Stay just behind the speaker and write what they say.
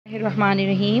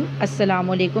Bismillahirrahmanirrahim.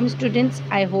 Assalamu alaikum students.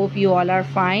 I hope you all are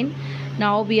fine.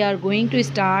 Now we are going to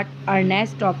start our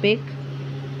next topic,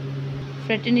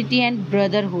 fraternity and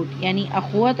brotherhood यानी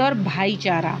अखुवत और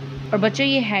भाईचारा। और बच्चों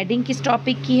ये heading किस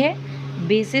topic की है?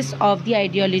 Basis of the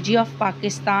ideology of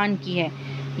Pakistan की है,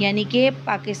 यानी कि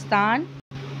पाकिस्तान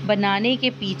बनाने के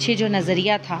पीछे जो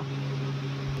नज़रिया था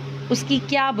उसकी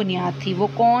क्या बुनियाद थी, वो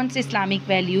कौन से इस्लामिक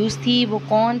वैल्यूज़ थी, वो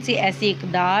कौन से ऐसे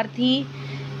इक़दार थी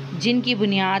जिनकी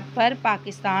बुनियाद पर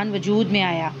पाकिस्तान वजूद में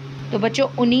आया। तो बच्चों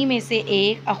उन्हीं में से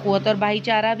एक अखुवत और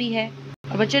भाईचारा भी है।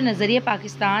 और बच्चों नज़रिया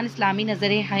पाकिस्तान इस्लामी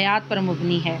नज़र हयात पर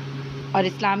मबनी है और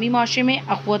इस्लामी माशरे में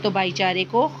अखुवत और भाईचारे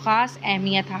को ख़ास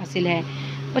अहमियत हासिल है।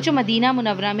 बच्चों मदीना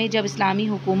मुनव्वरा में जब इस्लामी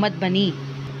हुकूमत बनी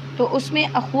तो उसमें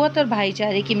अखुवत और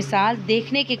भाईचारे की मिसाल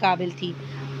देखने के काबिल थी।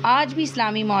 आज भी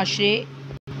इस्लामी माशरे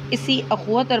इसी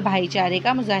अखुवत और भाईचारे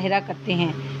का मुजाहिरा करते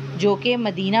हैं जो कि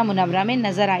मदीना मुनव्वरा में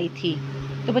नज़र आई थी।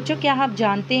 तो बच्चों क्या आप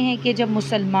जानते हैं कि जब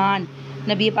मुसलमान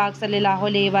नबी पाक सल्लल्लाहु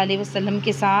अलैहि वसल्लम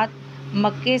के साथ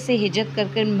मक्के से हिजरत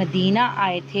कर मदीना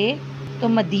आए थे तो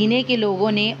मदीने के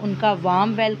लोगों ने उनका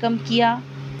वार्म वेलकम किया,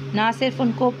 ना सिर्फ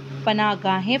उनको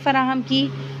पनाहगाहें फराहम की,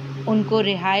 उनको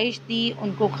रिहाइश दी,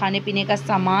 उनको खाने पीने का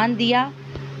सामान दिया,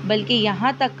 बल्कि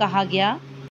यहाँ तक कहा गया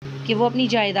कि वो अपनी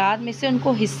जायदाद में से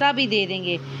उनको हिस्सा भी दे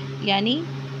देंगे, यानी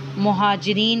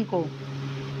मुहाजिरीन को।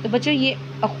 तो बच्चों ये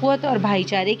अखुवत और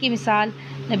भाईचारे की मिसाल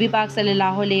नबी पाक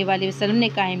सल्लल्लाहु अलैहि वसल्लम ने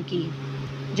कायम की,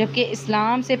 जबकि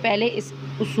इस्लाम से पहले इस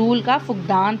उसूल का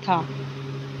फुकदान था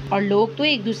और लोग तो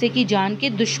एक दूसरे की जान के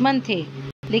दुश्मन थे।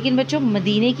 लेकिन बच्चों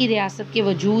मदीने की रियासत के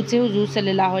वजूद से हुजूर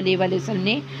सल्लल्लाहु अलैहि वसल्लम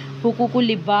ने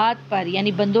हुकूकुल इबाद पर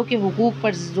यानी बंदों के हुकूक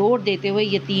पर ज़ोर देते हुए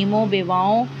यतीमों,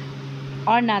 बेवाओं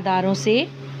और नादारों से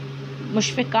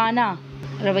मुशफ़िकाना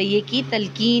रवैये की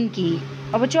तलकीन की।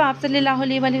 और बच्चों आप सल्लल्लाहु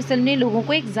अलैहि वसल्लम ने लोगों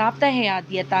को एक ज़ाब्ता हयात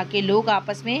दिया ताकि लोग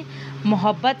आपस में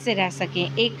मोहब्बत से रह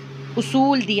सकें, एक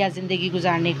उसूल दिया ज़िंदगी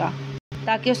गुजारने का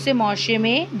ताकि उससे माशरे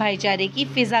में भाईचारे की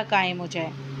फ़िज़ा कायम हो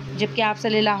जाए। जबकि आप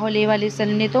सल्लल्लाहु अलैहि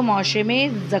वसल्लम ने तो माशरे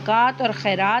में ज़कात और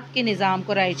खैरात के निज़ाम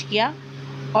को राइज किया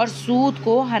और सूद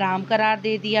को हराम करार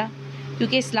दे दिया,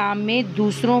 क्योंकि इस्लाम में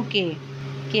दूसरों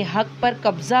के हक़ पर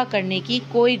कब्ज़ा करने की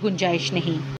कोई गुंजाइश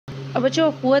नहीं। और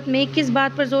बच्चों अखुवत में किस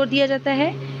बात पर ज़ोर दिया जाता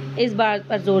है? इस बात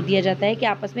पर जोर दिया जाता है कि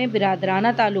आपस में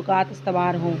बिरादराना ताल्लुकात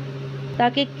इस्तवार हों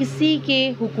ताकि किसी के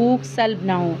हुकूक सल्ब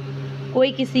ना हो,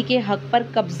 कोई किसी के हक़ पर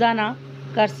कब्ज़ा ना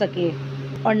कर सके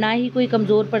और ना ही कोई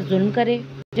कमज़ोर पर जुल्म करे।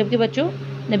 जबकि बच्चों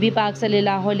नबी पाक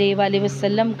सल्लल्लाहु अलैहि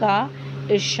वसल्लम का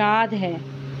इरशाद है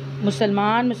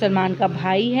मुसलमान का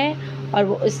भाई है और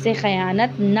वो इससे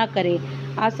ख़यानत न करे।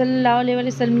 आप सल्लल्लाहु अलैहि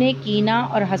वसल्लम ने कीना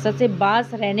और हसद से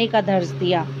बाज़ रहने का दर्ज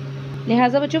दिया।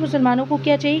 लिहाजा बच्चों मुसलमानों को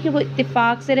क्या चाहिए कि वो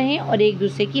इत्तेफाक से रहें और एक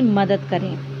दूसरे की मदद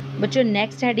करें। बच्चों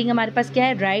नेक्स्ट हेडिंग हमारे पास क्या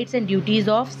है? Rights and duties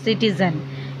of citizen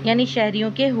यानी शहरियों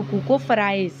के हुकूक व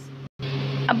फ़राइज़।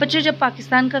 अब बच्चों जब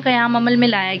पाकिस्तान का क़याम अमल में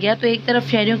लाया गया तो एक तरफ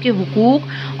शहरियों के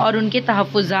हुकूक और उनके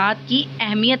तहफ़्फ़ुज़ात की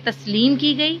अहमियत तस्लीम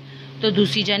की गई तो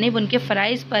दूसरी जानिब उनके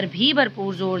फ़राइज़ पर भी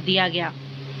भरपूर ज़ोर दिया गया।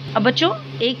 अब बच्चों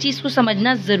एक चीज़ को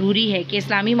समझना ज़रूरी है कि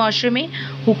इस्लामी माशरे में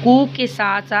हुकूक के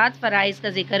साथ साथ फ़राइज़ का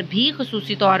जिक्र भी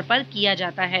ख़ुसूसी तौर पर किया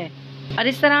जाता है और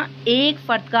इस तरह एक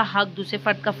फ़र्द का हक़ दूसरे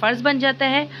फ़र्द का फ़र्ज़ बन जाता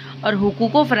है और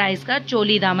हुकूक व फ़राइज़ का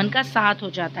चोली दामन का साथ हो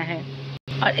जाता है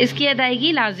और इसकी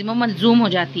अदायगी लाजिम व मलज़ूम हो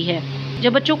जाती है।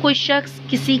 जब बच्चों कोई शख्स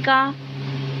किसी का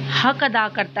हक़ अदा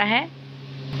करता है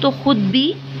तो ख़ुद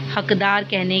भी हक़दार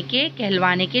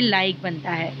कहलवाने के लायक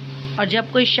बनता है और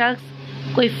जब कोई शख्स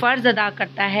कोई फ़र्ज़ अदा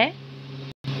करता है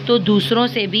तो दूसरों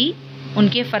से भी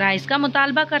उनके फ़राइज़ का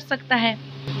मुतालबा कर सकता है।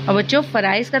 और बच्चों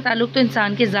फ़राइज़ का ताल्लुक़ तो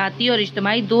इंसान के ज़ाती और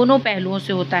इज्तिमाई दोनों पहलुओं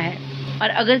से होता है और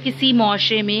अगर किसी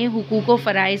माशरे में हुकूक व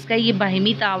फ़राइज़ का ये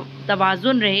बाहिमी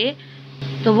तवाज़ुन रहे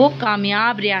तो वो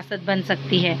कामयाब रियासत बन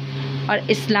सकती है। और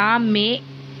इस्लाम में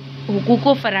हुकूक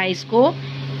व फ़राइज़ को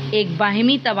एक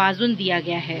बाहिमी तवाज़ुन दिया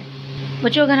गया है।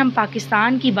 बच्चों अगर हम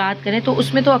पाकिस्तान की बात करें तो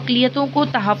उसमें तो अक़लियतों को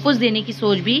तहफ़्फ़ुज़ देने की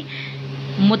सोच भी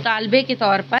मुतालबे के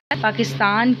तौर पर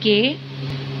पाकिस्तान के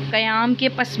क़याम के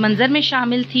पस मंज़र में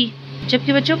शामिल थी।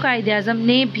 जबकि बच्चों कायदे-आज़म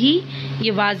ने भी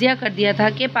ये वाज़िया कर दिया था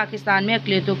कि पाकिस्तान में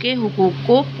अक़लियतों के हुकूक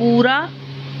को पूरा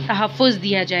तहफ़्फ़ुज़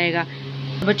दिया जाएगा।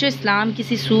 बच्चों इस्लाम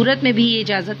किसी सूरत में भी ये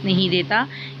इजाज़त नहीं देता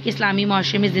कि इस्लामी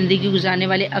माशरे में ज़िंदगी गुजारने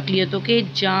वाले अक़लियतों के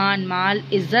जान, माल,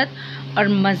 इज़्ज़त और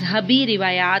मजहबी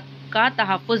रिवायात का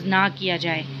तहफ़्फ़ुज़ ना किया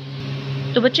जाए।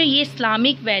 तो बच्चों ये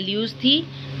इस्लामिक वैल्यूज़ थी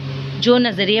जो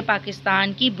नज़रिया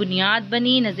पाकिस्तान की बुनियाद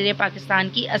बनी, नज़रिया पाकिस्तान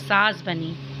की असास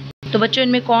बनी। तो बच्चों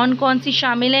इनमें कौन कौन सी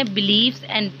शामिल हैं? बिलीफ्स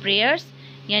एंड प्रेयर्स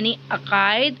यानी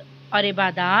अकायद और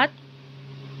इबादात,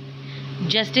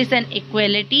 जस्टिस एंड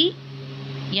इक्वलिटी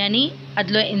यानी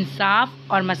अदल व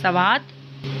इंसाफ और मसावात,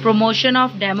 پروموشن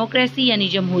آف ڈیموکریسی یعنی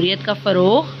جمہوریت کا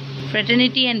فروغ،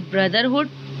 فریٹرنیٹی اینڈ بردرہڈ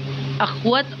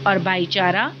اخوت اور بھائی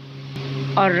چارہ،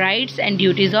 اور rights and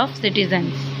duties of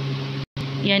citizens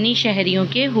یعنی شہریوں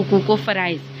کے حقوق و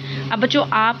فرائض۔ اب بچوں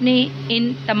آپ نے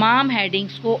ان تمام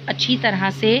ہیڈنگز کو اچھی طرح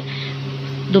سے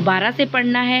دوبارہ سے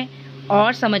پڑھنا ہے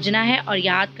اور سمجھنا ہے اور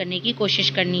یاد کرنے کی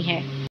کوشش کرنی ہے۔